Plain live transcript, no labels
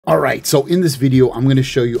All right, so in this video, I'm going to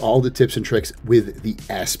show you all the tips and tricks with the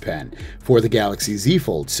S Pen for the Galaxy Z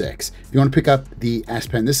Fold 6. If you want to pick up the S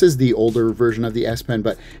Pen, this is the older version of the S Pen,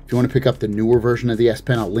 but if you want to pick up the newer version of the S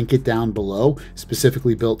Pen, I'll link it down below,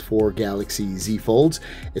 specifically built for Galaxy Z Folds.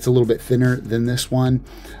 It's a little bit thinner than this one,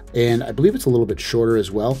 and I believe it's a little bit shorter as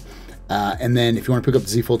well. And then if you want to pick up the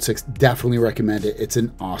Z Fold 6, definitely recommend it. It's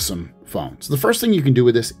an awesome phone. So the first thing you can do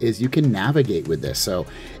with this is you can navigate with this. So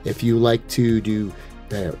if you like to do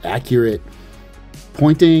accurate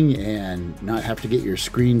pointing and not have to get your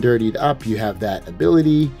screen dirtied up, you have that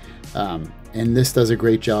ability, and this does a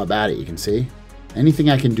great job at it. You can see anything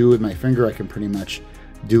I can do with my finger, I can pretty much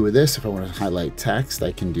do with this. If I want to highlight text,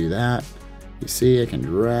 I can do that. You see, I can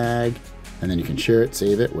drag, and then you can share it,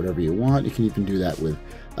 save it, whatever you want. You can even do that with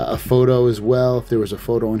a photo as well. If there was a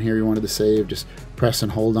photo in here you wanted to save, just press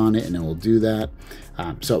and hold on it and it will do that.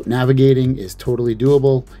 So navigating is totally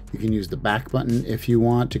doable. You can use the back button if you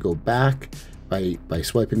want to go back by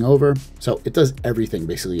swiping over. So it does everything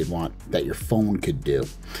basically you'd want that your phone could do.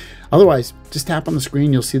 Otherwise, just tap on the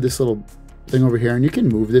screen. You'll see this little thing over here, and you can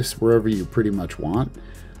move this wherever you pretty much want.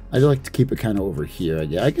 I like to keep it kind of over here.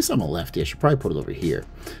 Yeah, I guess I'm a lefty. I should probably put it over here.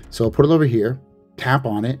 So I'll put it over here, tap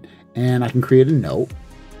on it, and I can create a note.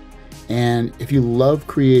 And if you love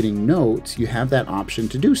creating notes, you have that option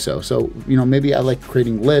to do so. So, you know, maybe I like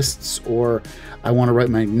creating lists, or I want to write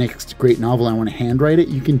my next great novel. I want to handwrite it.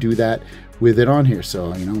 You can do that with it on here.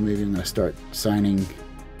 So, you know, maybe I'm going to start signing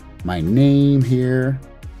my name here.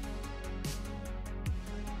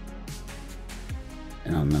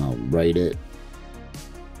 And then I'll write it.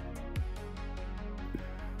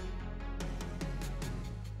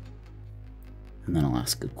 And then I'll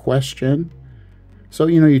ask a question. So,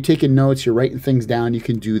 you know, you're taking notes, you're writing things down, you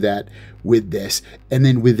can do that with this. And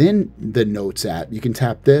then within the Notes app, you can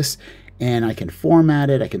tap this and I can format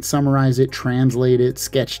it, I can summarize it, translate it,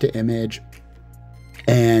 sketch to image.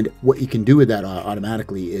 And what you can do with that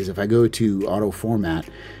automatically is if I go to auto format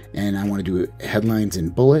and I want to do headlines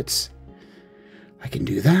and bullets, I can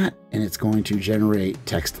do that and it's going to generate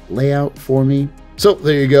text layout for me. So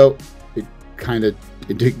there you go. It kind of,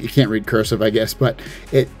 you can't read cursive, I guess, but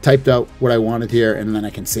it typed out what I wanted here, and then I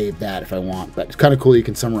can save that if I want. But it's kind of cool. You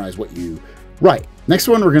can summarize what you write. Next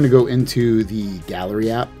one, we're going to go into the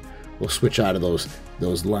gallery app. We'll switch out of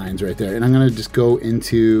those lines right there, and I'm going to just go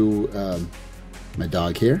into my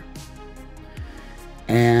dog here,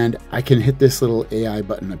 and I can hit this little AI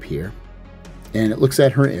button up here, and it looks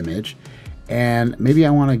at her image. And maybe I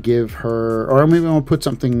want to give her, or maybe I want to put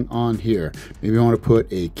something on here. Maybe I want to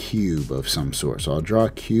put a cube of some sort. So I'll draw a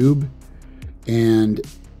cube. And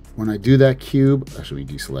when I do that cube, actually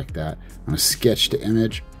we deselect that. I'm going to sketch to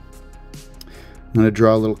image. I'm going to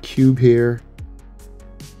draw a little cube here.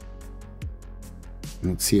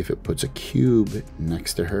 And let's see if it puts a cube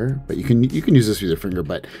next to her. But you can use this with your finger,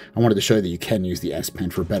 but I wanted to show you that you can use the S Pen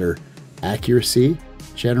for better accuracy.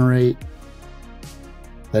 Generate.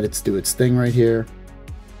 Let it do its thing right here.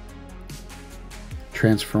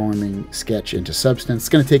 Transforming sketch into substance. It's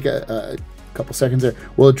going to take a couple seconds there.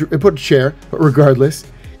 Well, it put a chair, but regardless,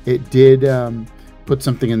 it did put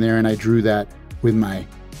something in there, and I drew that with my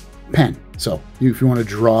pen. So if you want to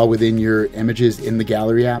draw within your images in the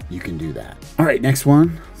gallery app, you can do that. All right, next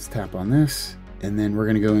one. Let's tap on this, and then we're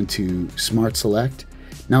going to go into Smart Select.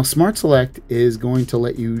 Now, Smart Select is going to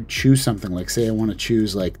let you choose something. Like, say I want to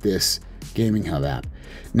choose like this Gaming Hub app.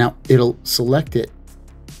 Now it'll select it,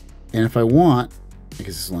 and if I want,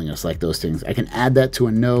 because it's only going to select those things, I can add that to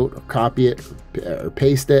a note or copy it or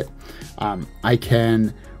paste it. I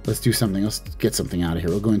can, let's do something, let's get something out of here.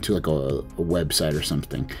 We'll go into like a website or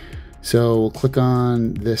something. So we'll click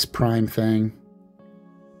on this Prime thing.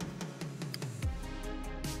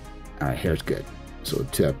 All right, here's good. So we'll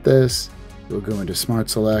tap this, we'll go into Smart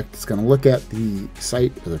Select. It's going to look at the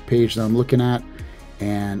site or the page that I'm looking at,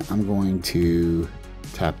 and I'm going to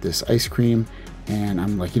tap this ice cream, and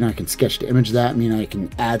I'm like, you know, I can sketch to image that. I mean, I can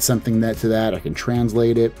add something to that. I can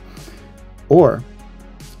translate it, or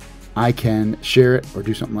I can share it or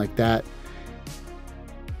do something like that.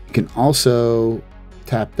 You can also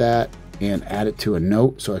tap that and add it to a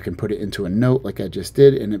note. So I can put it into a note like I just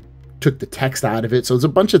did, and it took the text out of it. So there's a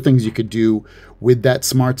bunch of things you could do with that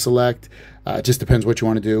Smart Select. It just depends what you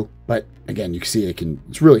want to do. But again, you can see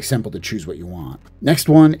it's really simple to choose what you want. Next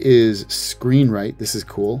one is Screen Write. This is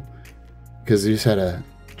cool because they just had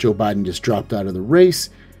Joe Biden just dropped out of the race.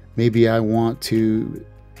 Maybe I want to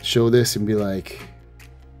show this and be like,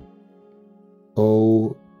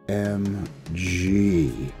 OMG.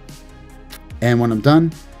 And when I'm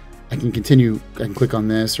done, I can continue. I can click on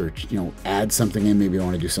this, or, you know, add something in. Maybe I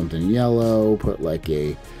want to do something yellow, put like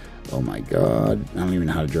a oh my God, I don't even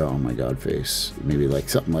know how to draw oh my God face. Maybe like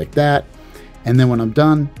something like that. And then when I'm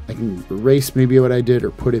done, I can erase maybe what I did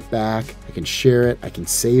or put it back. I can share it, I can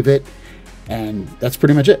save it, and that's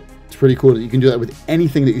pretty much it. It's pretty cool that you can do that with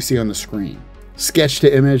anything that you see on the screen. Sketch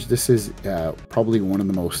to image, this is probably one of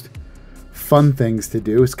the most fun things to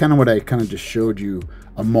do. It's kind of what I kind of just showed you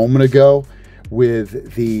a moment ago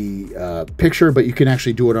with the picture, but you can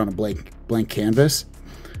actually do it on a blank canvas.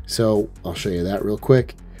 So I'll show you that real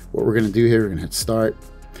quick. What we're gonna do here, we're gonna hit start,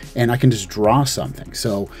 and I can just draw something.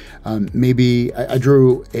 So maybe I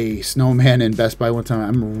drew a snowman in Best Buy one time.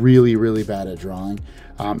 I'm really, really bad at drawing.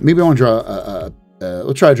 Maybe I wanna draw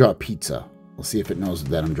let's try to draw a pizza. We'll see if it knows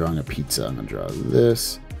that I'm drawing a pizza. I'm gonna draw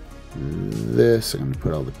this. I'm gonna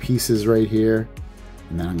put all the pieces right here,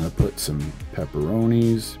 and then I'm gonna put some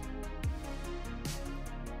pepperonis.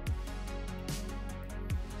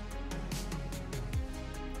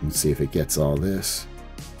 Let's see if it gets all this.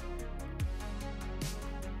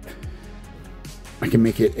 I can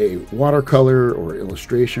make it a watercolor or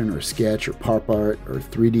illustration or sketch or pop art or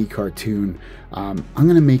 3D cartoon. I'm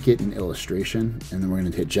gonna make it an illustration, and then we're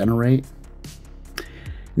gonna hit generate.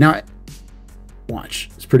 Now, watch,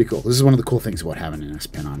 it's pretty cool. This is one of the cool things about having an S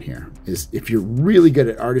Pen on here, is if you're really good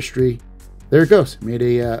at artistry, there it goes. Made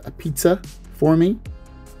a pizza for me.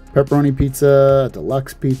 Pepperoni pizza,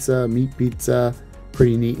 deluxe pizza, meat pizza.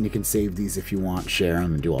 Pretty neat, and you can save these if you want, share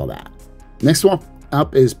them, and do all that. Next one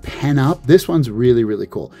up is Pen Up. This one's really, really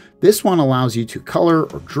cool. This one allows you to color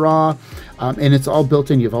or draw, and it's all built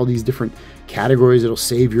in. You have all these different categories. It'll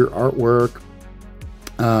save your artwork.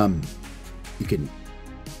 You can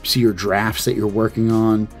see your drafts that you're working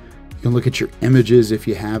on. You can look at your images if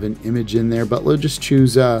you have an image in there, but we'll just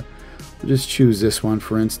choose this one,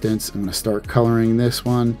 for instance. I'm going to start coloring this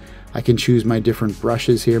one. I can choose my different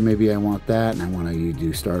brushes here. Maybe I want that, and I want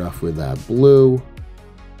to start off with blue.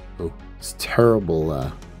 Oh, it's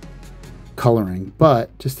terrible coloring,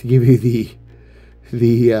 but just to give you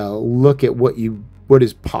the look at what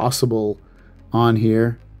is possible on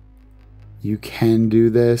here, you can do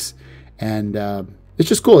this, and it's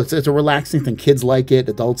just cool. It's a relaxing thing. Kids like it,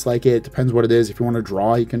 adults like it. It depends what it is. If you want to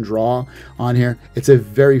draw, you can draw on here. It's a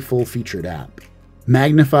very full-featured app.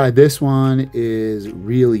 Magnify, this one is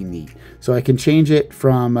really neat. So I can change it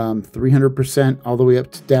from 300% all the way up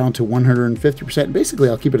down to 150%. Basically,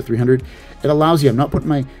 I'll keep it at 300. It allows you, I'm not putting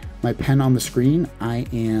my pen on the screen. I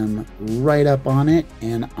am right up on it,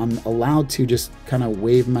 and I'm allowed to just kind of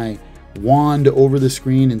wave my wand over the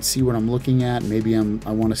screen and see what I'm looking at. Maybe I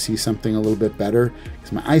want to see something a little bit better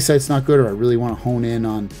because my eyesight's not good, or I really want to hone in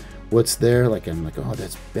on what's there. Like I'm like, oh,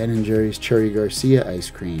 that's Ben & Jerry's Cherry Garcia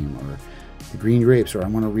ice cream, or the green grapes, or I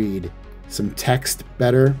want to read some text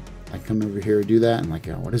better. I come over here and do that, and like,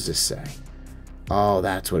 oh, what does this say? Oh,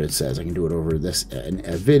 that's what it says. I can do it over this,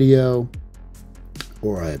 a video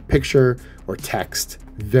or a picture or text.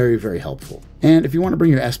 Very, very helpful. And if you want to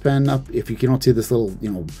bring your S Pen up, if you don't see this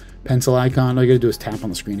little, pencil icon, all you got to do is tap on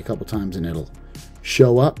the screen a couple times and it'll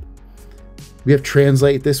show up. We have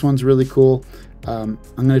translate. This one's really cool. I'm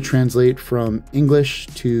going to translate from English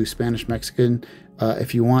to Spanish Mexican.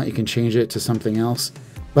 If you want, you can change it to something else.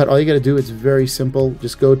 But all you got to do, it's very simple.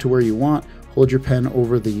 Just go to where you want, hold your pen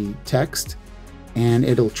over the text, and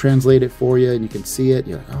it'll translate it for you, and you can see it.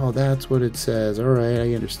 You're like, oh, that's what it says. All right,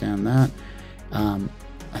 I understand that.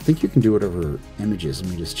 I think you can do it over images. Let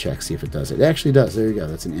me just check, see if it does it. It actually does. There you go.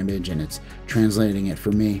 That's an image, and it's translating it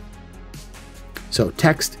for me. So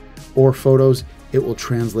text or photos, it will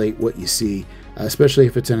translate what you see, especially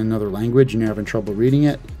if it's in another language and you're having trouble reading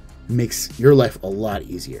it. Makes your life a lot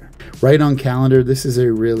easier. Write on calendar. This is a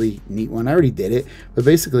really neat one. I already did it, but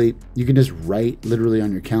basically you can just write literally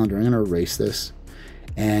on your calendar. I'm going to erase this,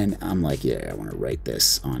 and I'm like, yeah, I want to write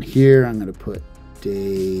this on here. I'm going to put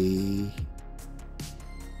day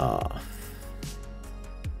off,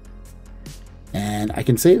 and I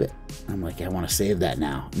can save it. I'm like, I want to save that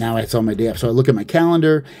now. Now it's on my day off. So I look at my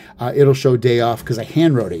calendar. It'll show day off because I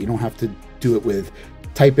hand wrote it. You don't have to do it with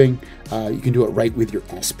typing. You can do it right with your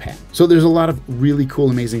S Pen. So there's a lot of really cool,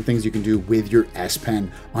 amazing things you can do with your S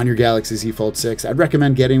Pen on your Galaxy Z Fold 6. I'd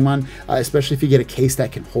recommend getting one, especially if you get a case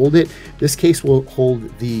that can hold it. This case will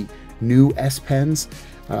hold the new S Pens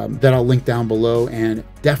that I'll link down below, and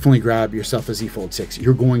definitely grab yourself a Z Fold 6.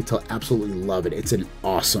 You're going to absolutely love it. It's an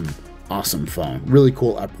awesome, awesome phone. Really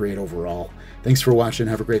cool upgrade overall. Thanks for watching.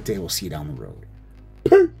 Have a great day. We'll see you down the road.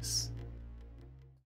 Peace.